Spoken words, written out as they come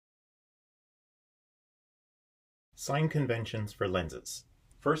Sign conventions for lenses.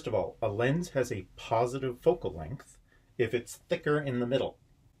 First of all, a lens has a positive focal length if it's thicker in the middle.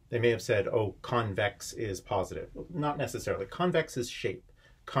 They may have said, oh, convex is positive. Not necessarily. Convex is shape.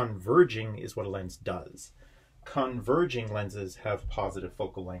 Converging is what a lens does. Converging lenses have positive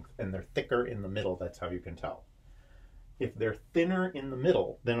focal length and they're thicker in the middle. That's how you can tell. If they're thinner in the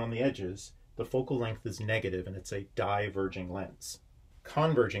middle than on the edges, the focal length is negative and it's a diverging lens.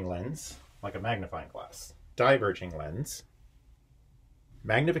 Converging lens, like a magnifying glass. Diverging lens,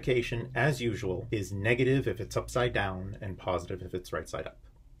 magnification, as usual, is negative if it's upside down and positive if it's right side up.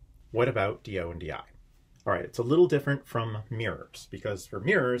 What about DO and DI? All right, it's a little different from mirrors, because for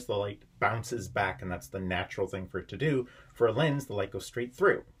mirrors, the light bounces back and that's the natural thing for it to do. For a lens, the light goes straight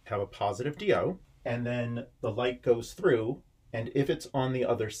through. Have a positive DO, and then the light goes through, and if it's on the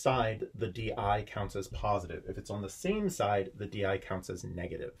other side, the DI counts as positive. If it's on the same side, the DI counts as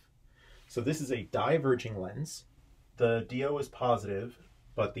negative. So this is a diverging lens. The DO is positive,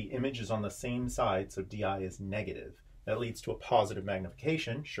 but the image is on the same side, so DI is negative. That leads to a positive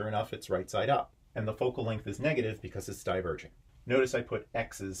magnification. Sure enough, it's right side up. And the focal length is negative because it's diverging. Notice I put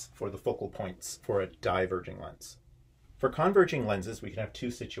X's for the focal points for a diverging lens. For converging lenses, we can have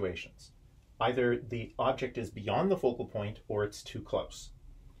two situations. Either the object is beyond the focal point or it's too close.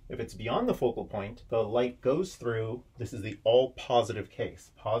 If it's beyond the focal point, the light goes through. This is the all positive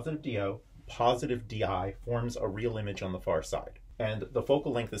case. Positive DO, positive DI forms a real image on the far side. And the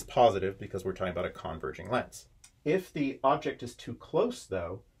focal length is positive because we're talking about a converging lens. If the object is too close,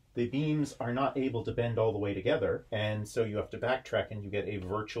 though, the beams are not able to bend all the way together, and so you have to backtrack and you get a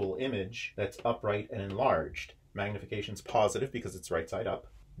virtual image that's upright and enlarged. Magnification's positive because it's right side up.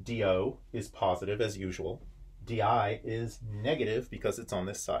 DO is positive as usual. DI is negative because it's on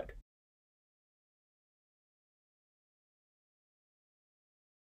this side.